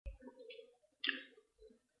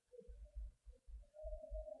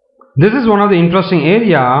This is one of the interesting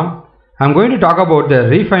area. I'm going to talk about the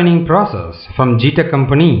refining process from GTech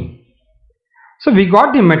company. So we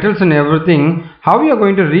got the metals and everything. How we are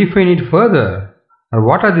going to refine it further? Or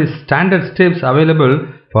what are the standard steps available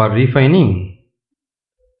for refining?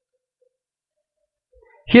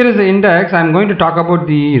 Here is the index. I'm going to talk about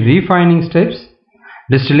the refining steps: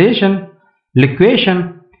 distillation,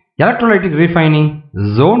 liquefaction, electrolytic refining,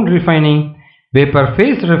 zone refining, vapor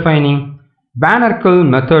phase refining, Van Erkel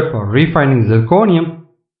method for refining zirconium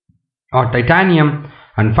or titanium,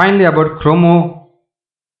 and finally about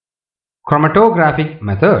chromatographic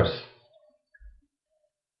methods.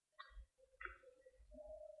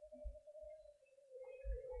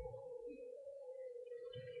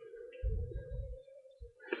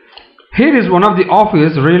 Here is one of the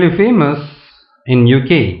office really famous in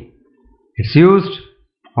UK. It's used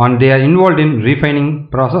and they are involved in refining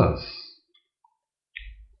process.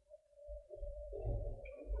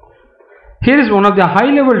 Here is one of the high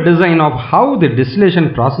level design of how the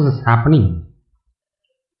distillation process is happening.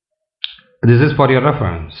 This is for your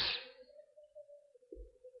reference.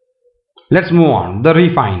 Let's move on. The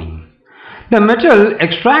refining. The metal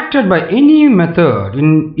extracted by any method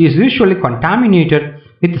is usually contaminated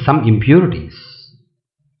with some impurities.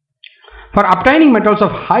 For obtaining metals of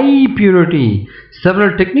high purity,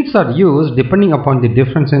 several techniques are used depending upon the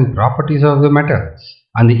difference in properties of the metals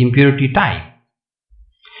and the impurity type.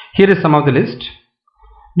 Here is some of the list: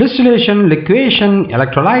 distillation, liquefaction,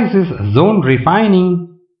 electrolysis, zone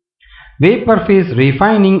refining, vapor phase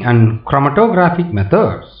refining, and chromatographic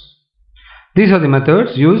methods. These are the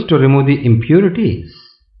methods used to remove the impurities.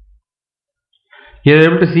 You are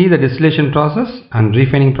able to see the distillation process and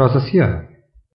refining process here.